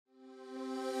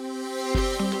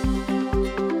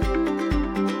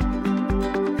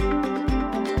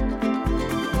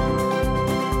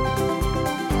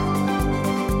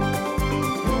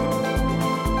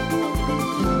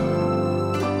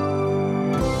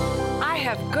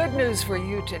For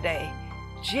you today.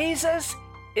 Jesus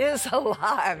is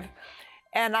alive.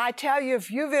 And I tell you, if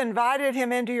you've invited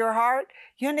him into your heart,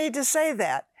 you need to say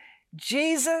that.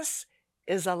 Jesus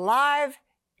is alive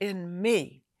in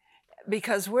me.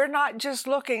 Because we're not just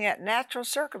looking at natural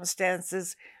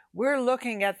circumstances, we're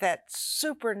looking at that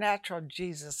supernatural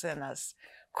Jesus in us.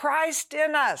 Christ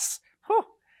in us,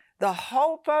 the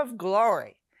hope of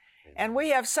glory. And we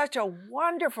have such a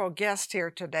wonderful guest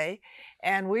here today,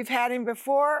 and we've had him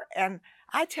before, and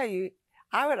I tell you,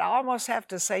 I would almost have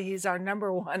to say he's our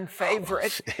number one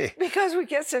favorite because we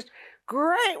get such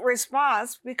great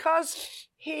response because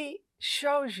he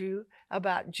shows you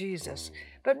about Jesus.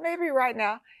 But maybe right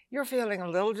now you're feeling a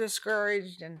little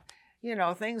discouraged and,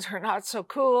 things are not so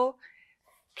cool.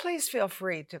 Please feel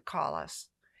free to call us.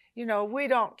 We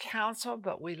don't counsel,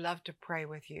 but we love to pray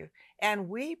with you, and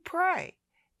we pray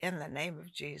in the name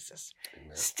of Jesus.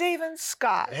 Amen. Stephen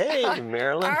Scott. Hey,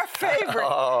 Marilyn. Our favorite.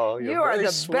 Oh, you are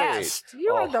the best.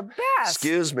 You are the best.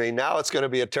 Excuse me. Now it's going to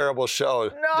be a terrible show.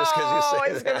 No, just you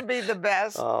say it's going to be the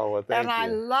best. Oh, well, thank you. And I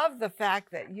love the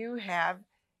fact that you have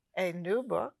a new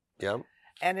book. Yep.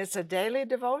 And it's a daily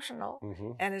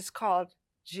devotional. And it's called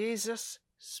Jesus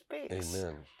Speaks.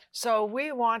 Amen. So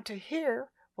we want to hear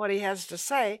what he has to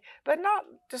say, but not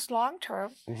just long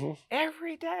term,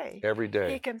 every day. Every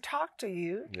day. He can talk to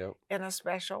you in a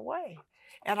special way.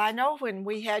 And I know when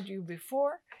we had you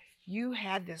before, you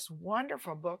had this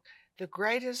wonderful book, The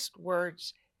Greatest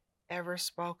Words Ever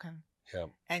Spoken. Yep.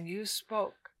 And you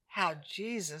spoke how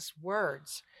Jesus'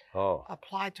 words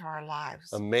apply to our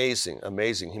lives. Amazing,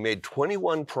 amazing. He made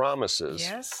 21 promises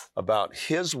about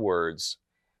his words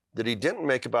that he didn't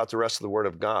make about the rest of the Word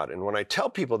of God. And when I tell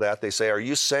people that, they say, are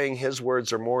you saying his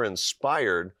words are more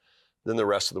inspired than the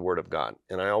rest of the Word of God?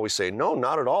 And I always say, no,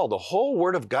 not at all. The whole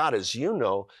Word of God, as you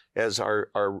know, as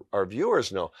our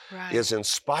viewers know, is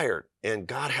inspired. And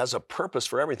God has a purpose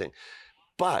for everything.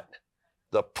 But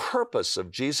the purpose of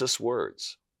Jesus'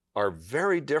 words are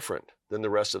very different than the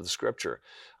rest of the Scripture.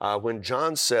 When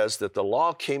John says that the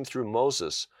law came through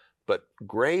Moses, but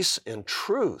grace and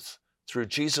truth through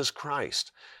Jesus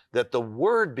Christ, that the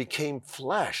Word became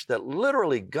flesh, that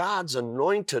literally God's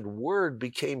anointed Word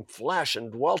became flesh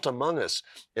and dwelt among us,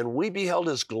 and we beheld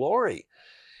his glory.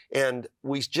 And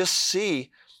we just see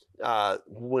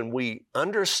when we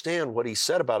understand what he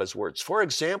said about his words. For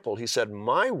example, he said,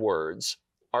 my words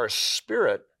are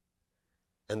spirit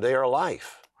and they are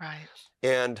life. Right.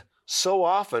 And so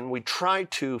often we try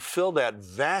to fill that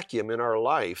vacuum in our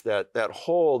life, that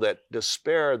hole, that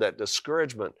despair, that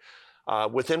discouragement,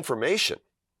 with information.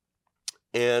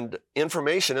 And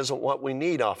information isn't what we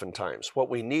need oftentimes. What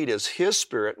we need is his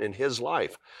spirit and his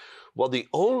life. Well, the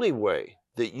only way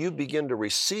that you begin to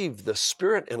receive the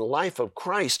spirit and life of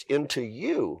Christ into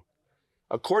you,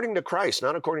 according to Christ,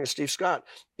 not according to Steve Scott,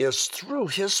 is through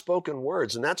his spoken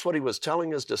words. And that's what he was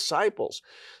telling his disciples,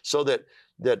 so that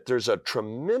there's a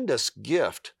tremendous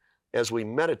gift as we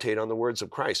meditate on the words of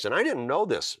Christ. And I didn't know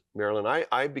this, Marilyn.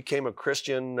 I became a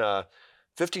Christian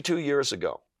 52 years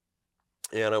ago.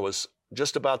 And I was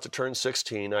just about to turn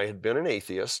 16. I had been an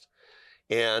atheist.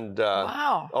 And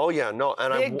wow. Oh yeah, no.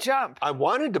 And Big jump. I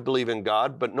wanted to believe in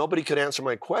God, but nobody could answer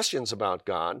my questions about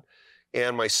God.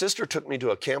 And my sister took me to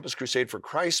a Campus Crusade for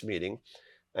Christ meeting.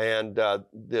 And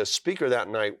the speaker that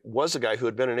night was a guy who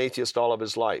had been an atheist all of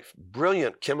his life,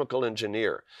 brilliant chemical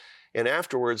engineer. And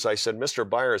afterwards I said, Mr.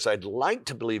 Byers, I'd like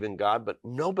to believe in God, but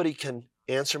nobody can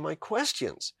answer my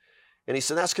questions. And he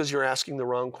said, that's because you're asking the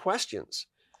wrong questions.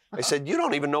 I said, you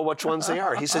don't even know which ones they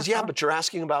are. He says, yeah, but you're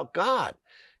asking about God.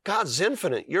 God's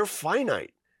infinite. You're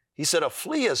finite. He said, a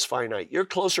flea is finite. You're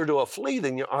closer to a flea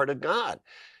than you are to God.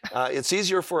 It's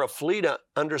easier for a flea to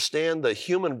understand the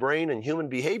human brain and human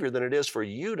behavior than it is for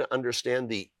you to understand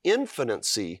the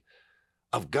infinity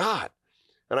of God.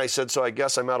 And I said, so I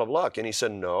guess I'm out of luck. And he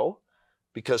said, no,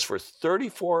 because for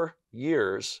 34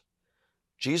 years,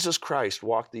 Jesus Christ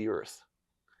walked the earth.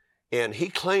 And he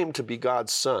claimed to be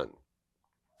God's son.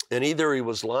 And either he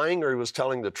was lying or he was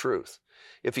telling the truth.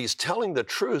 If he's telling the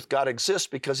truth, God exists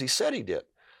because he said he did.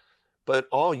 But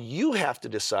all you have to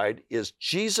decide, is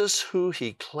Jesus who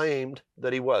he claimed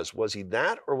that he was? Was he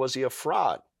that, or was he a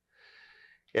fraud?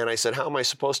 And I said, how am I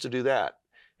supposed to do that?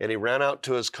 And he ran out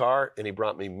to his car and he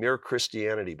brought me Mere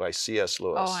Christianity by C.S.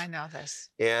 Lewis. Oh, I know this.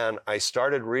 And I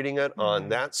started reading it on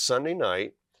that Sunday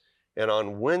night. And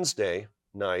on Wednesday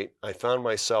night, I found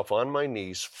myself on my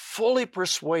knees, fully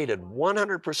persuaded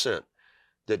 100%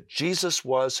 that Jesus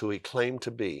was who he claimed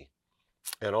to be.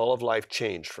 And all of life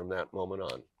changed from that moment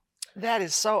on. That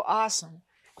is so awesome.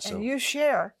 So, and you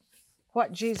share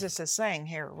what Jesus is saying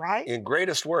here, right? in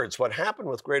greatest words, what happened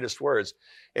with greatest words,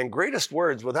 and greatest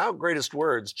words, without greatest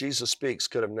words, Jesus Speaks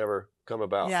could have never come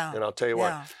about. Yeah. And I'll tell you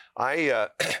Yeah.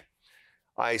 what,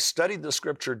 I studied the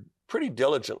scripture pretty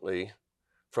diligently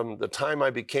from the time I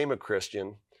became a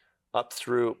Christian up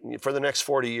through, for the next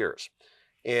 40 years.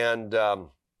 And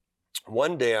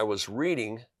one day I was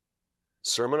reading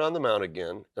Sermon on the Mount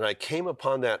again, and I came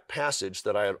upon that passage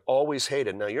that I had always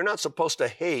hated. Now, you're not supposed to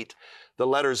hate the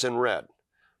letters in red,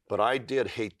 but I did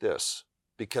hate this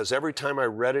because every time I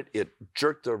read it, it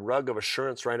jerked the rug of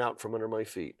assurance right out from under my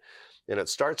feet. And it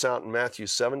starts out in Matthew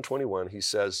 7:21. He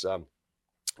says,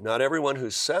 not everyone who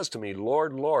says to me,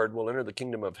 Lord, Lord, will enter the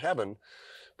kingdom of heaven,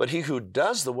 but he who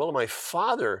does the will of my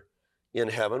Father in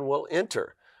heaven will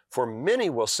enter. For many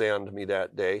will say unto me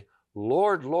that day,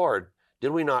 Lord, Lord,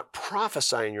 did we not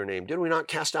prophesy in your name? Did we not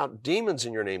cast out demons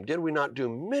in your name? Did we not do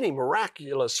many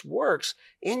miraculous works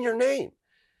in your name?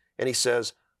 And he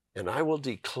says, and I will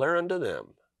declare unto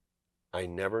them, I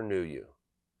never knew you.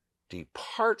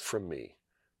 Depart from me,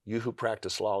 you who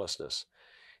practice lawlessness.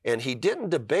 And he didn't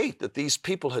debate that these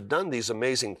people had done these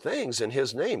amazing things in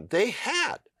his name. They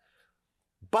had.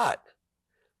 But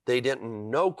they didn't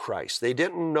know Christ. They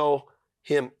didn't know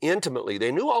him intimately.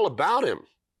 They knew all about him,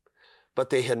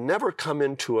 but they had never come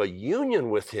into a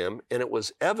union with him, and it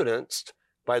was evidenced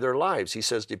by their lives. He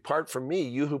says, depart from me,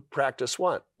 you who practice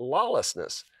what?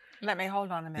 Lawlessness. Let me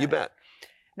hold on a minute. You bet.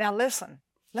 Now listen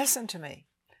to me.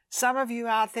 Some of you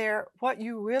out there, what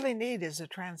you really need is a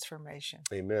transformation.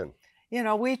 Amen. You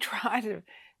know, we try to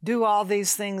do all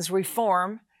these things,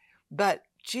 reform, but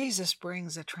Jesus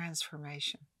brings a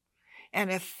transformation.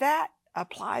 And if that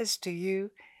applies to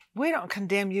you, we don't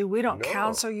condemn you, we don't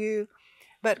counsel you,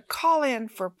 but call in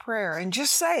for prayer and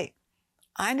just say,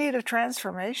 I need a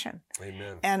transformation.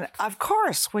 Amen. And of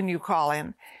course, when you call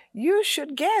in, you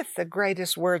should get the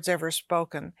greatest words ever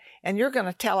spoken. And you're going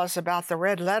to tell us about the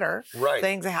red letter,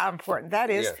 things, how important that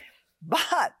is. Yeah.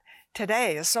 But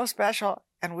today is so special,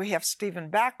 and we have Stephen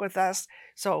back with us,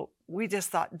 so we just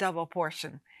thought double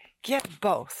portion. Get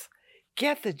both.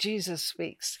 Get the Jesus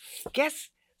Speaks. Get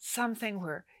something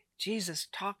where Jesus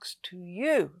talks to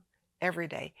you every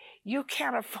day. You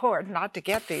can't afford not to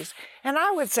get these. And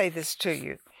I would say this to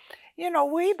you. You know,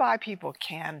 we buy people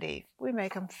candy. We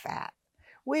make them fat.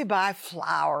 We buy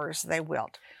flowers. They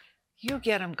wilt. You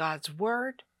get them God's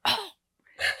word. Oh,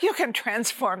 you can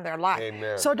transform their life.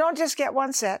 Amen. So don't just get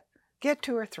one set. Get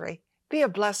 2 or 3. Be a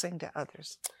blessing to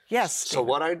others. Yes, Stephen.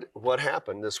 So what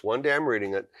happened, this one day I'm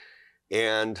reading it,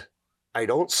 and I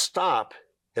don't stop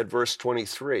at verse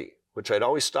 23, which I'd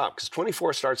always stop, because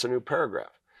 24 starts a new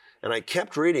paragraph. And I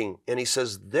kept reading, and he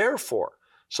says, therefore.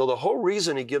 So the whole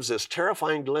reason he gives this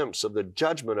terrifying glimpse of the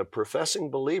judgment of professing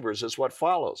believers is what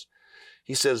follows.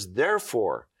 He says,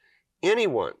 therefore,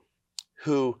 anyone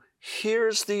who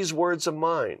hears these words of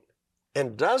mine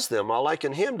and does them, I'll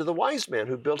liken him to the wise man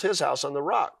who built his house on the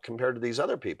rock compared to these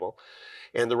other people.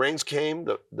 And the rains came,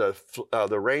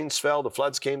 the rains fell, the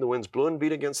floods came, the winds blew and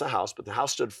beat against the house, but the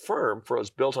house stood firm, for it was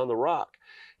built on the rock.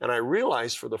 And I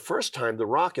realized for the first time the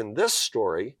rock in this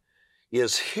story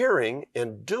is hearing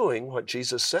and doing what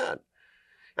Jesus said.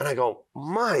 And I go,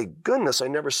 my goodness, I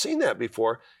never seen that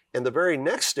before. And the very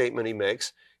next statement he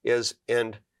makes is,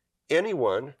 and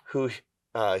anyone who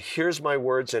hears my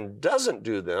words and doesn't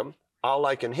do them, I'll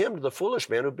liken him to the foolish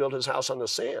man who built his house on the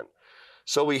sand.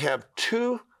 So we have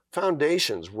 2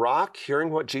 foundations: rock,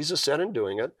 hearing what Jesus said and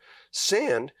doing it;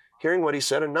 sand, hearing what he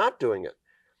said and not doing it.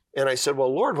 And I said,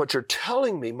 well, Lord, what you're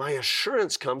telling me, my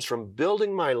assurance comes from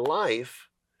building my life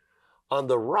on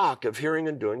the rock of hearing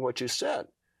and doing what you said.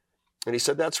 And he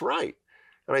said, that's right.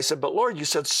 And I said, but Lord, you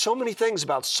said so many things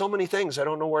about so many things, I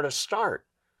don't know where to start.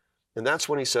 And that's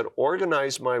when he said,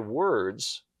 organize my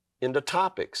words into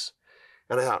topics.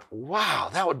 And I thought, wow,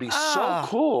 that would be so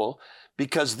cool,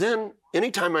 because then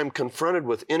anytime I'm confronted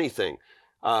with anything,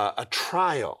 a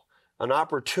trial, an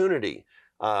opportunity,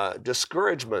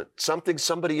 discouragement, something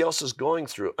somebody else is going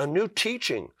through, a new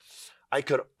teaching, I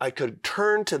could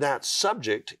turn to that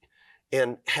subject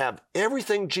and have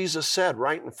everything Jesus said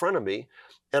right in front of me,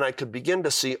 and I could begin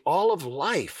to see all of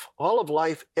life,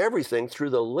 everything through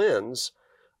the lens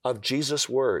of Jesus'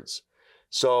 words.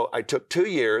 So it took 2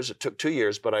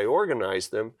 years, but I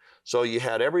organized them. So you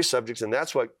had every subject, and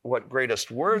that's what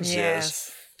Greatest Words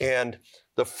is. And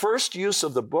the first use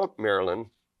of the book, Marilyn,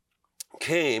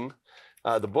 came,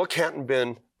 the book hadn't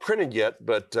been printed yet,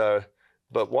 but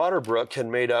Waterbrook had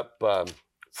made up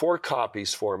 4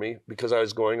 copies for me because I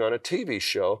was going on a TV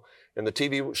show, and the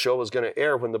TV show was going to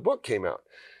air when the book came out.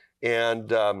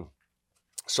 And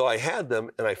so I had them,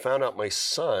 and I found out my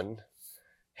son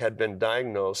had been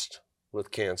diagnosed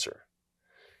with cancer.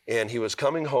 And he was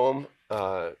coming home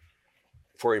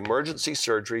for emergency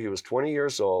surgery. He was 20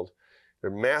 years old, a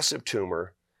massive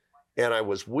tumor. And I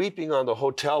was weeping on the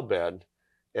hotel bed,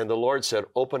 and the Lord said,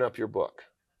 open up your book.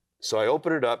 So I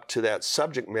opened it up to that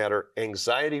subject matter,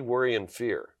 anxiety, worry, and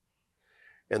fear.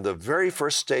 And the very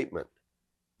first statement,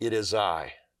 it is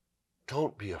I.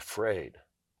 Don't be afraid.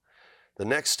 The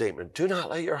next statement, do not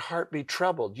let your heart be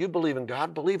troubled. You believe in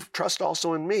God, trust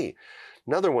also in me.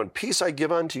 Another one, peace I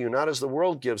give unto you, not as the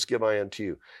world gives, give I unto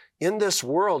you. In this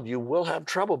world you will have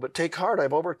trouble, but take heart,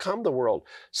 I've overcome the world.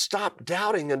 Stop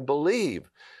doubting and believe.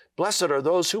 Blessed are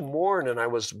those who mourn, and I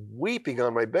was weeping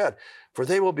on my bed, for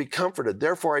they will be comforted.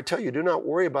 Therefore I tell you, do not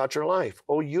worry about your life.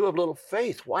 Oh, you have little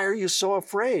faith. Why are you so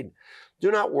afraid?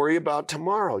 Do not worry about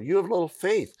tomorrow. You have little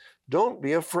faith. Don't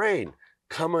be afraid.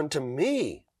 Come unto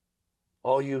me,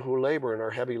 all you who labor and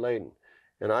are heavy laden,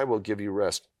 and I will give you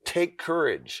rest. Take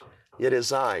courage. It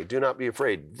is I. Do not be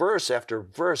afraid. Verse after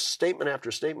verse, statement after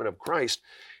statement of Christ.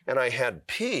 And I had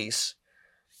peace.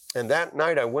 And that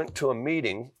night I went to a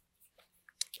meeting,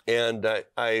 and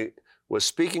I was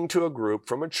speaking to a group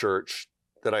from a church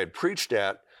that I had preached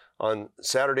at on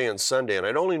Saturday and Sunday. And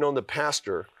I'd only known the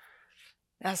pastor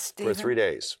Now, Stephen, for 3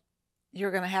 days.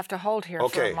 You're going to have to hold here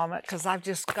for a moment, because I've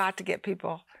just got to get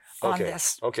people on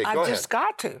this. Okay, go I've ahead. just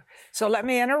got to. So let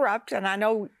me interrupt, and I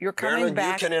know you're coming Marilyn,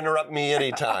 back. you can interrupt me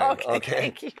anytime. Okay,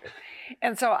 thank you.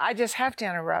 And so I just have to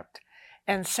interrupt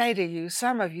and say to you,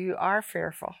 some of you are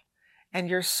fearful, and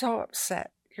you're so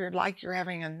upset. You're like you're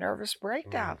having a nervous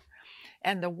breakdown.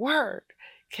 And the Word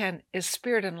is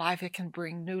spirit and life. It can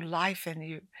bring new life in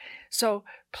you. So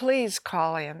please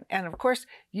call in. And of course,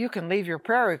 you can leave your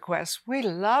prayer requests. We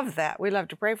love that. We love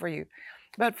to pray for you.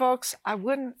 But folks, I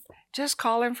wouldn't just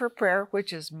call in for prayer,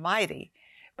 which is mighty,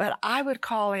 but I would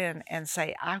call in and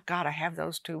say, I've got to have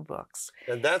those 2 books.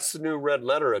 And that's the new red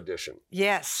letter edition.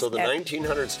 Yes. So the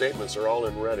 1900 statements are all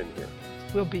in red in here.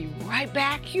 We'll be right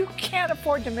back. You can't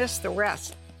afford to miss the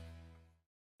rest.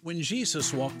 When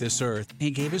Jesus walked this earth, he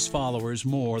gave his followers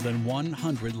more than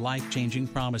 100 life-changing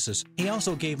promises. He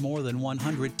also gave more than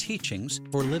 100 teachings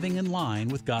for living in line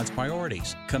with God's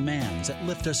priorities, commands that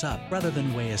lift us up rather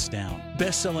than weigh us down.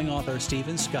 Best-selling author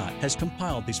Stephen Scott has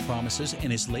compiled these promises in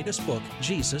his latest book,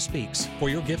 Jesus Speaks. For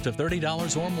your gift of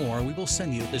 $30 or more, we will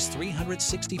send you this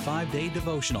 365-day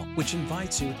devotional, which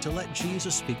invites you to let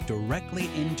Jesus speak directly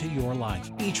into your life.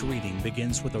 Each reading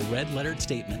begins with a red-lettered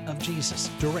statement of Jesus,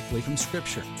 directly from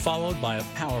Scripture, followed by a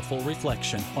powerful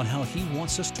reflection on how he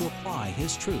wants us to apply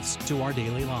his truths to our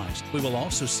daily lives. We will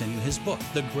also send you his book,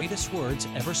 The Greatest Words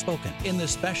Ever Spoken. In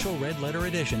this special red letter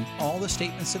edition, all the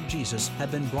statements of Jesus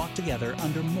have been brought together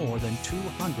under more than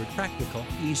 200 practical,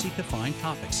 easy-to-find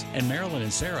topics. And Marilyn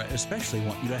and Sarah especially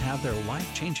want you to have their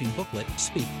life-changing booklet,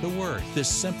 Speak the Word. This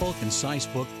simple, concise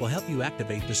book will help you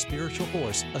activate the spiritual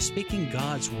force of speaking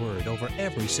God's Word over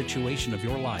every situation of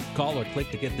your life. Call or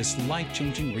click to get this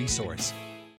life-changing resource.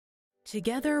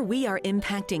 Together, we are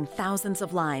impacting thousands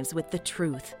of lives with the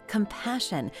truth,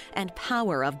 compassion, and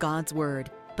power of God's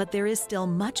Word. But there is still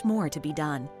much more to be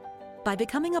done. By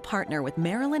becoming a partner with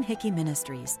Marilyn Hickey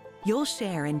Ministries, you'll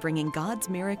share in bringing God's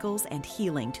miracles and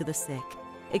healing to the sick,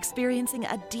 experiencing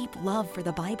a deep love for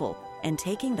the Bible, and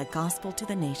taking the gospel to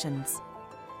the nations.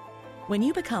 When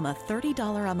you become a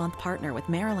 $30 a month partner with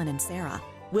Marilyn and Sarah,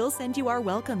 we'll send you our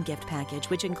welcome gift package,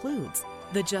 which includes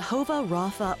the Jehovah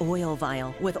Rapha oil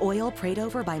vial with oil prayed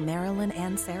over by Marilyn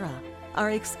and Sarah,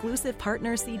 our exclusive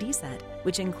partner CD set,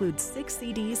 which includes 6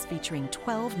 CDs featuring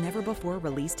 12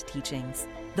 never-before-released teachings,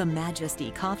 the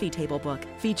Majesty coffee table book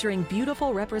featuring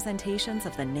beautiful representations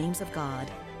of the names of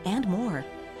God, and more.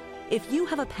 If you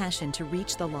have a passion to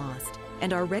reach the lost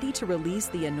and are ready to release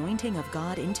the anointing of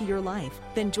God into your life,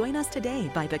 then join us today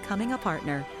by becoming a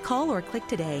partner. Call or click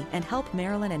today and help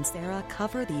Marilyn and Sarah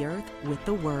cover the earth with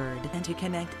the Word and to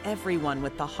connect everyone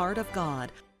with the heart of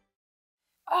God.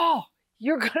 Oh,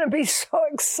 you're going to be so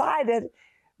excited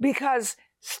because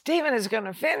Stephen is going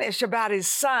to finish about his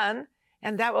son,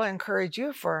 and that will encourage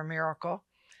you for a miracle.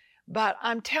 But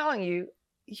I'm telling you,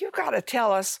 you've got to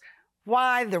tell us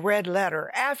why the red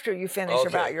letter after you finish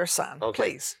about your son,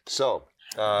 please. So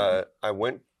I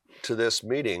went to this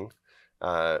meeting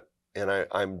and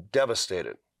I'm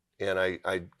devastated. And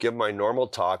I give my normal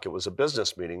talk. It was a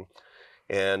business meeting.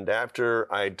 And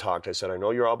after I talked, I said, I know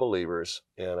you're all believers.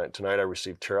 And tonight I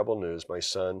received terrible news. My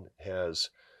son has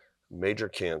major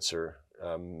cancer,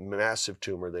 a massive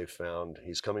tumor they found.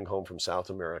 He's coming home from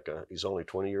South America. He's only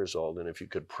 20 years old. And if you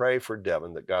could pray for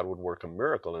Devin that God would work a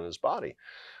miracle in his body.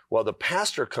 Well, the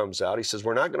pastor comes out. He says,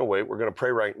 we're not going to wait. We're going to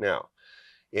pray right now.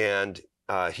 And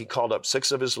he called up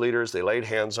 6 of his leaders. They laid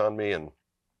hands on me,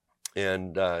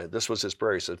 and this was his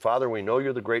prayer. He said, Father, we know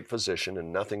you're the great physician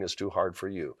and nothing is too hard for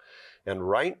you. And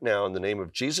right now, in the name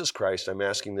of Jesus Christ, I'm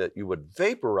asking that you would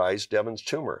vaporize Devin's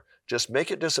tumor. Just make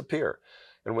it disappear.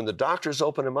 And when the doctors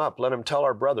open him up, let him tell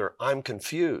our brother, I'm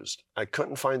confused. I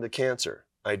couldn't find the cancer.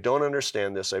 I don't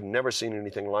understand this. I've never seen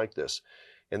anything like this.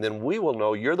 And then we will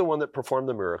know you're the one that performed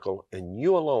the miracle, and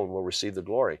you alone will receive the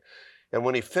glory. And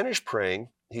when he finished praying,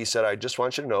 he said, I just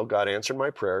want you to know God answered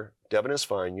my prayer. Devin is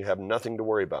fine. You have nothing to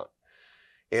worry about.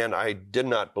 And I did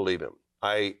not believe him.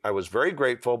 I was very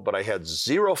grateful, but I had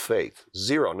zero faith,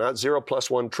 zero, not 0 +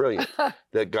 1 trillion,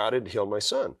 that God had healed my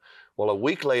son. Well, a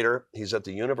week later, he's at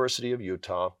the University of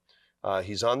Utah.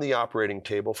 He's on the operating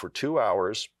table for 2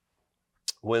 hours.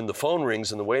 When the phone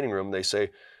rings in the waiting room, they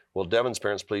say, will Devin's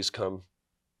parents please come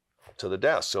to the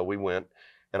desk? So we went,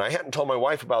 and I hadn't told my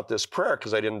wife about this prayer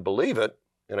because I didn't believe it,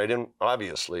 and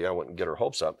obviously, I wouldn't get her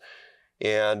hopes up.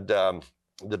 And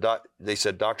they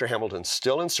said, Dr. Hamilton's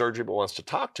still in surgery but wants to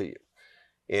talk to you.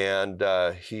 And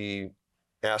he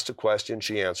asked a question,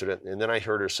 she answered it, and then I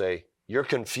heard her say, you're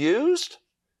confused?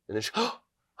 And then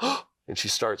and she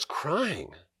starts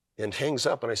crying and hangs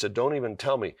up. And I said, don't even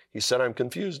tell me. He said, I'm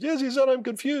confused. Yes, he said, I'm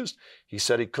confused. He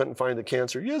said he couldn't find the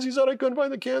cancer. Yes, he said, I couldn't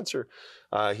find the cancer.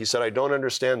 He said, I don't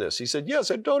understand this. He said,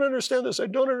 yes, I don't understand this. I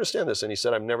don't understand this. And he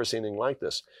said, I've never seen anything like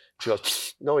this. She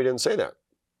goes, no, he didn't say that.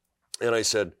 And I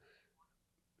said,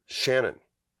 Shannon,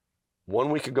 1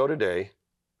 week ago today,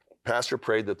 Pastor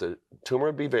prayed that the tumor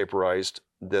would be vaporized,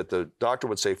 that the doctor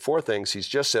would say 4 things. He's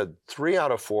just said 3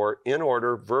 out of 4 in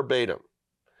order, verbatim.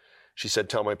 She said,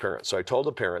 tell my parents. So I told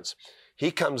the parents.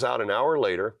 He comes out an hour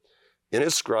later in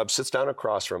his scrub, sits down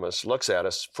across from us, looks at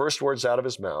us, first words out of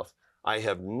his mouth, I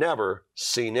have never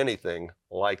seen anything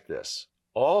like this.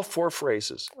 All 4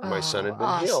 phrases. My son had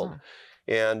been healed.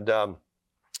 And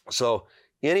so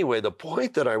anyway, the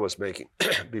point that I was making,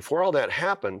 before all that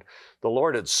happened, the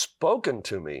Lord had spoken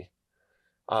to me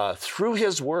through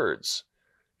his words.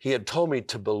 He had told me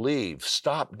to believe,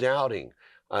 stop doubting.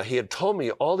 He had told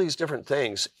me all these different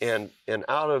things, and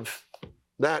out of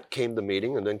that came the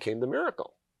meeting, and then came the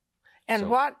miracle. And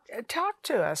talk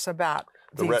to us about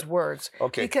these words.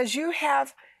 Okay. Because you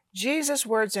have Jesus'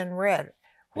 words in red.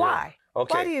 Why? Yeah.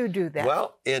 Okay. Why do you do that?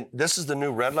 Well, this is the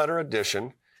new red letter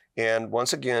edition. And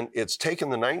once again, it's taken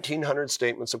the 1900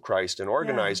 statements of Christ and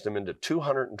organized them into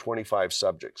 225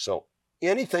 subjects. So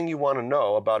anything you want to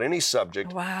know about any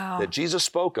subject that Jesus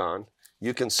spoke on,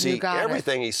 you can see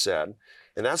everything he said.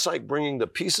 And that's like bringing the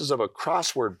pieces of a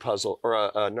crossword puzzle, or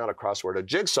a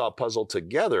jigsaw puzzle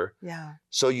together. Yeah.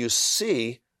 So you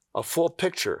see a full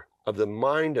picture of the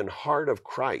mind and heart of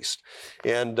Christ.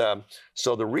 And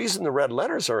so the reason the red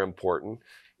letters are important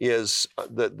is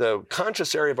the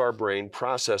conscious area of our brain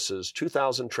processes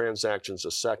 2,000 transactions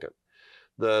a second.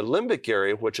 The limbic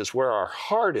area, which is where our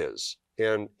heart is,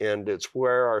 and it's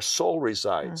where our soul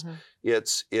resides,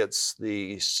 it's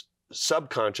the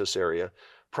subconscious area,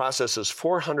 processes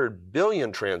 400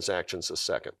 billion transactions a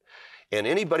second. And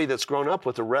anybody that's grown up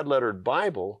with a red-lettered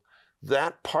Bible,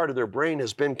 that part of their brain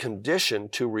has been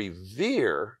conditioned to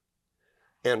revere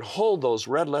and hold those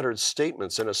red-lettered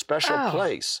statements in a special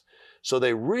place. So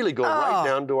they really go right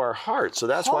down to our heart. So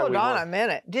that's why we Hold on a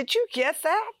minute. Did you get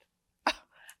that?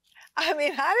 I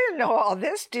mean, I didn't know all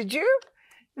this. Did you?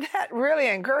 That really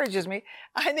encourages me.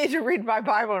 I need to read my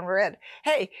Bible in red.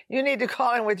 Hey, you need to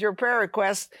call in with your prayer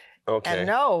requests and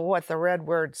know what the red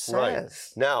word says.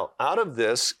 Right. Now, out of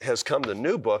this has come the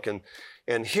new book.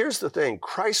 And here's the thing.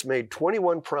 Christ made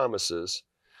 21 promises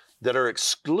that are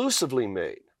exclusively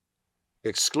made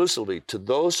to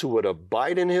those who would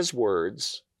abide in his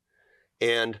words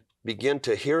and begin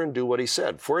to hear and do what he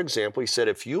said. For example, he said,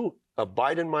 if you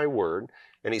abide in my word,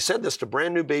 and he said this to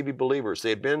brand new baby believers. They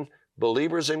had been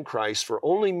believers in Christ for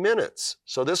only minutes.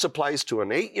 So this applies to an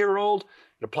 8-year-old.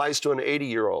 It applies to an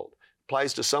 80-year-old. It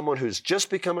applies to someone who's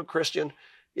just become a Christian.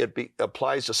 It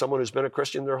applies to someone who's been a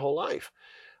Christian their whole life.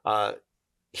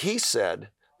 He said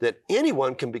that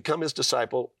anyone can become his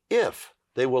disciple if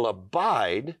they will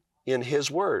abide in his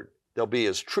word. They'll be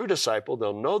his true disciple.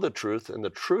 They'll know the truth, and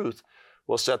the truth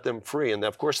will set them free. And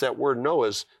of course, that word know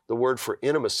is the word for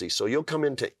intimacy. So you'll come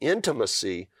into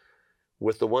intimacy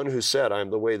with the one who said, I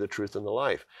am the way, the truth, and the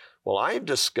life. Well, I've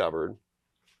discovered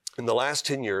in the last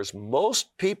 10 years,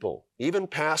 most people, even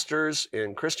pastors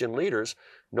and Christian leaders,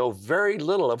 know very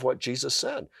little of what Jesus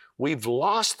said. We've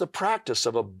lost the practice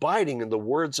of abiding in the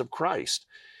words of Christ.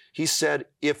 He said,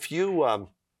 he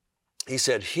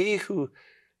who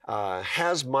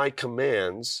has my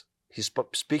commands He's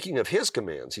speaking of his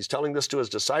commands. He's telling this to his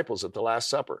disciples at the Last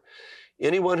Supper.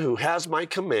 Anyone who has my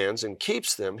commands and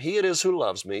keeps them, he it is who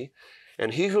loves me.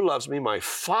 And he who loves me, my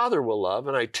Father will love,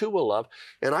 and I too will love,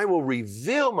 and I will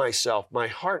reveal myself, my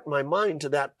heart, my mind to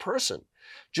that person.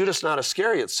 Judas not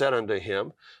Iscariot said unto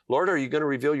him, Lord, are you going to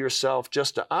reveal yourself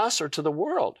just to us or to the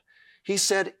world? He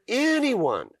said,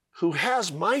 anyone who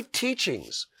has my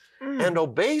teachings and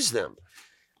obeys them,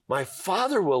 my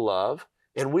Father will love,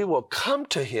 and we will come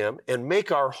to him and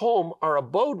make our home, our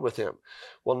abode with him.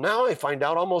 Well, now I find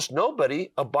out almost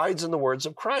nobody abides in the words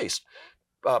of Christ.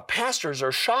 Pastors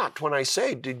are shocked when I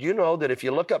say, did you know that if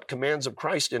you look up commands of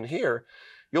Christ in here,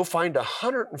 you'll find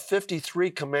 153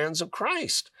 commands of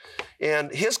Christ.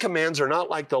 And his commands are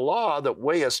not like the law that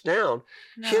weigh us down.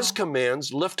 No. His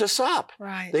commands lift us up.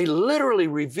 Right. They literally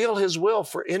reveal his will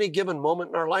for any given moment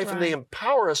in our life, and they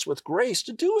empower us with grace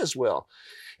to do his will.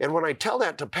 And when I tell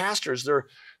that to pastors,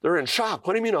 they're in shock.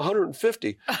 What do you mean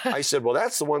 150? I said, well,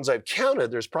 that's the ones I've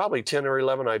counted. There's probably 10 or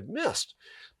 11 I've missed.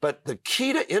 But the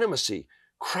key to intimacy,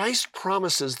 Christ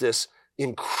promises this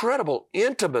incredible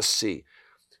intimacy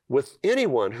with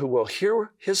anyone who will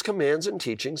hear his commands and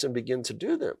teachings and begin to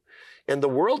do them. And the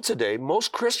world today,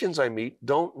 most Christians I meet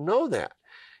don't know that.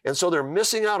 And so they're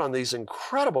missing out on these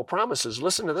incredible promises.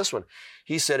 Listen to this one.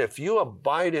 He said, if you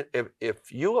abide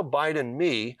in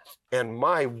me and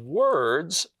my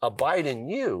words abide in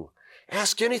you,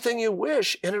 ask anything you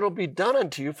wish and it'll be done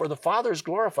unto you, for the Father is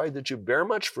glorified that you bear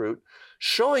much fruit,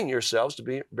 showing yourselves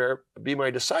to be my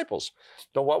disciples.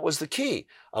 So what was the key?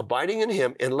 Abiding in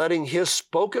him and letting his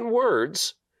spoken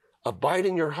words abide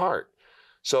in your heart.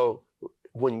 So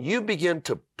when you begin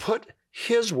to put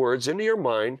his words into your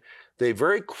mind, they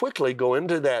very quickly go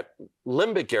into that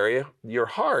limbic area, your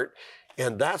heart,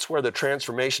 and that's where the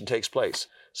transformation takes place.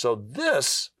 So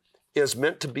this is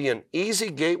meant to be an easy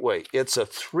gateway. It's a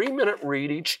 3-minute read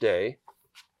each day,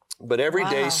 but every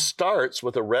day starts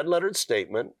with a red-lettered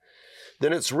statement.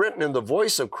 Then it's written in the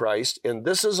voice of Christ, and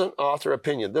this is an author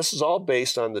opinion. This is all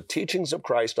based on the teachings of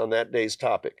Christ on that day's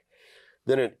topic.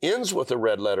 Then it ends with a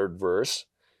red-lettered verse,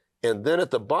 and then at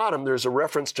the bottom, there's a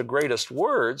reference to greatest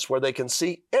words where they can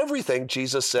see everything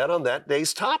Jesus said on that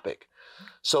day's topic.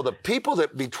 So the people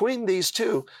that between these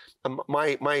two,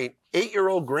 my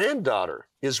 8-year-old granddaughter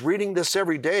is reading this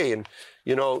every day. And,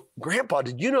 Grandpa,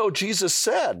 did you know Jesus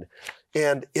said?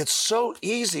 And it's so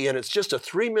easy, and it's just a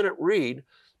 3-minute read,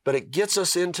 but it gets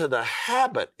us into the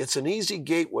habit. It's an easy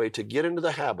gateway to get into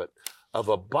the habit of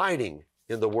abiding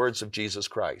in the words of Jesus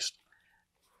Christ.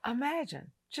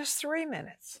 Imagine. Just 3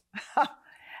 minutes.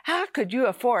 How could you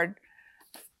not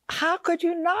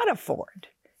afford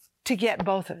to get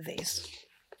both of these?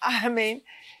 I mean,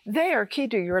 they are key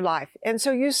to your life. And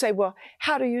so you say, well,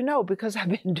 how do you know? Because I've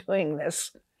been doing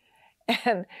this.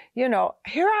 And,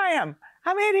 here I am.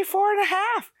 I'm 84 and a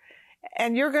half.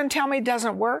 And you're going to tell me it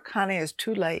doesn't work? Honey, it's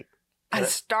too late. I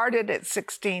started at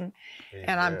 16,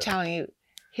 and I'm telling you,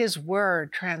 his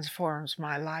word transforms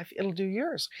my life. It'll do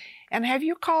yours. And have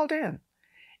you called in?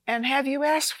 And have you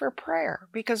asked for prayer?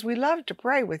 Because we love to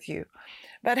pray with you.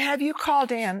 But have you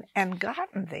called in and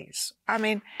gotten these? I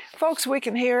mean, folks, we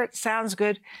can hear it, sounds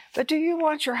good, but do you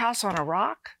want your house on a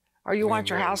rock or you want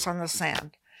your house on the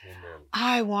sand? Amen.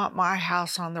 I want my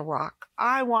house on the rock.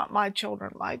 I want my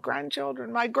children, my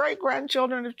grandchildren, my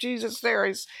great-grandchildren, if Jesus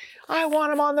tarries, I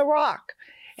want them on the rock.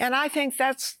 And I think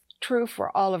that's true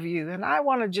for all of you. And I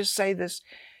want to just say this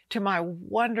to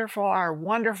our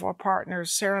wonderful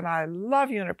partners. Sarah and I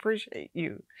love you and appreciate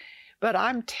you. But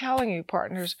I'm telling you,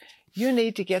 partners, you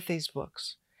need to get these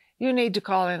books. You need to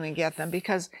call in and get them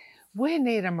because we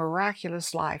need a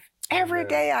miraculous life. Every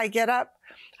day I get up,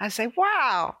 I say,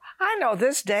 wow, I know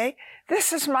this day.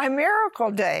 This is my miracle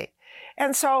day.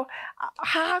 And so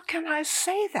how can I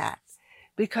say that?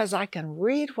 Because I can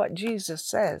read what Jesus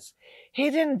says. He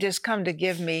didn't just come to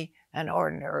give me an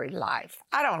ordinary life.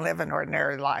 I don't live an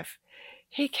ordinary life.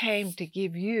 He came to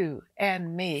give you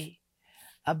and me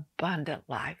abundant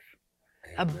life.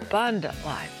 Amen. Abundant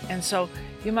life. And so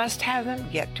you must have them,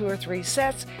 get 2 or 3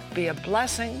 sets, be a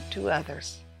blessing to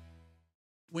others.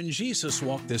 When Jesus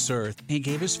walked this earth, he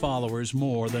gave his followers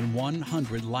more than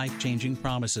 100 life-changing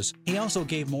promises. He also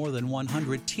gave more than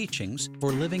 100 teachings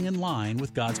for living in line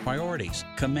with God's priorities,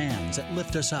 commands that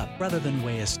lift us up rather than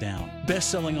weigh us down.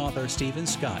 Best-selling author Stephen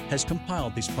Scott has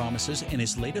compiled these promises in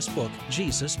his latest book,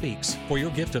 Jesus Speaks. For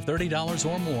your gift of $30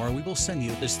 or more, we will send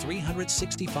you this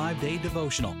 365-day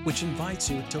devotional, which invites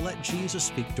you to let Jesus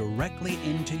speak directly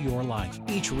into your life.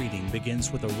 Each reading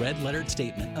begins with a red-lettered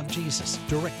statement of Jesus,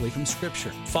 directly from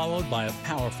Scripture. followed by a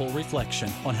powerful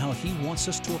reflection on how He wants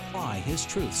us to apply His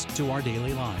truths to our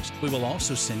daily lives. We will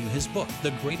also send you His book,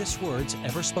 The Greatest Words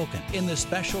Ever Spoken. In this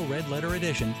special red letter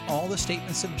edition, all the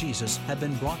statements of Jesus have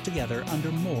been brought together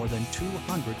under more than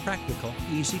 200 practical,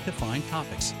 easy-to-find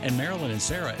topics. And Marilyn and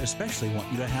Sarah especially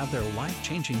want you to have their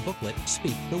life-changing booklet,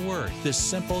 Speak the Word. This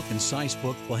simple, concise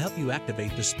book will help you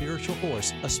activate the spiritual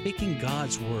force of speaking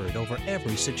God's Word over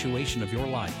every situation of your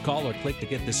life. Call or click to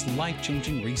get this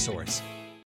life-changing resource.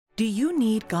 Do you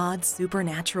need God's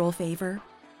supernatural favor?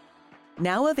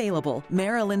 Now available,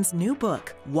 Marilyn's new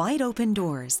book, Wide Open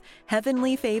Doors,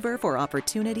 Heavenly Favor for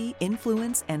Opportunity,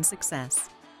 Influence, and Success.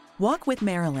 Walk with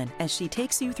Marilyn as she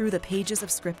takes you through the pages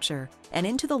of Scripture and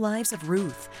into the lives of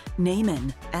Ruth,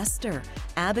 Naaman, Esther,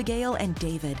 Abigail, and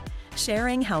David,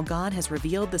 sharing how God has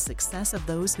revealed the success of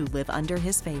those who live under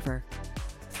His favor.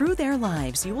 Through their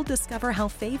lives, you will discover how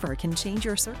favor can change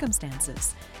your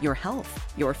circumstances, your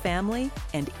health, your family,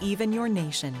 and even your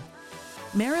nation.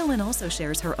 Marilyn also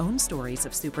shares her own stories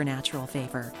of supernatural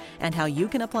favor and how you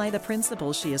can apply the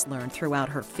principles she has learned throughout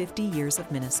her 50 years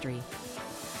of ministry.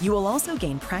 You will also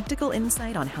gain practical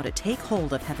insight on how to take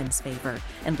hold of heaven's favor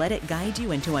and let it guide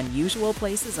you into unusual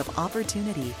places of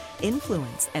opportunity,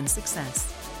 influence, and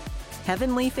success.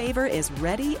 Heavenly Favor is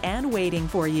ready and waiting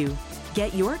for you.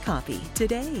 Get your copy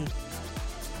today.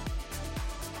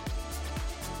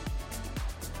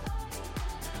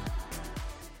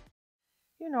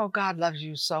 You know, God loves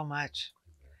you so much.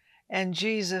 And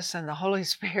Jesus and the Holy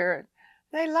Spirit,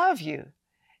 they love you.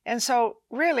 And so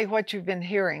really what you've been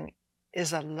hearing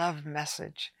is a love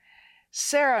message.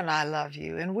 Sarah and I love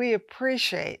you, and we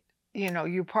appreciate,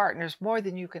 you partners more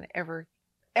than you can ever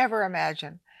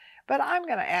imagine. But I'm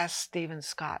going to ask Stephen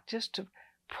Scott just to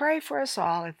pray for us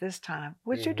all at this time.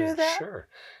 Would you do that? Sure.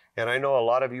 And I know a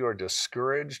lot of you are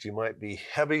discouraged. You might be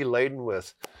heavy laden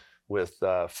with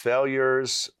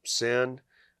failures, sin.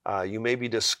 You may be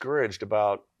discouraged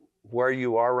about where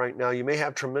you are right now. You may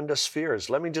have tremendous fears.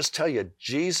 Let me just tell you,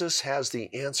 Jesus has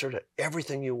the answer to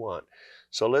everything you want.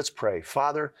 So let's pray.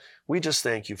 Father, we just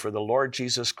thank you for the Lord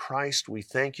Jesus Christ. We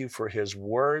thank you for His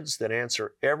words that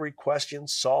answer every question,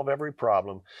 solve every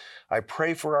problem. I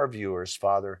pray for our viewers,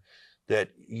 Father,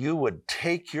 that you would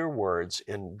take your words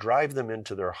and drive them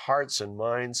into their hearts and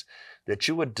minds, that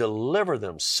you would deliver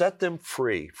them, set them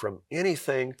free from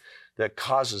anything that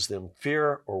causes them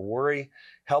fear or worry.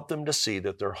 Help them to see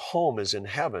that their home is in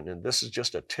heaven, and this is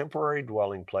just a temporary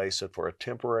dwelling place and for a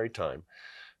temporary time.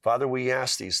 Father, we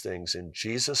ask these things in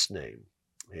Jesus' name.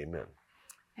 Amen.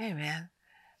 Amen.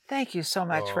 Thank you so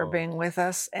much for being with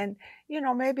us. And,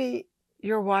 maybe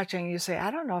you're watching, you say,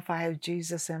 I don't know if I have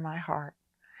Jesus in my heart.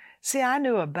 See, I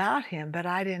knew about Him, but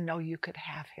I didn't know you could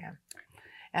have Him.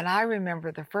 And I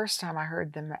remember the first time I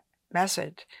heard the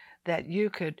message that you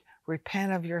could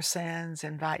repent of your sins,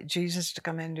 invite Jesus to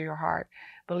come into your heart,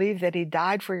 believe that He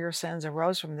died for your sins and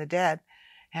rose from the dead,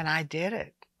 and I did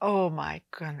it. Oh my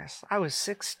goodness, I was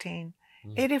 16,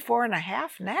 84 and a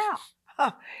half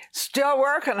now. Still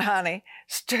working, honey,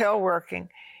 still working.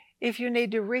 If you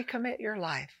need to recommit your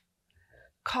life,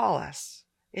 call us.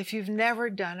 If you've never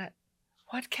done it,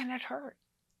 what can it hurt?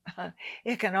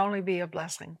 It can only be a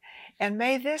blessing. And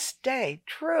may this day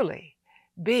truly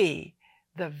be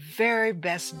the very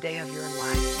best day of your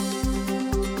life.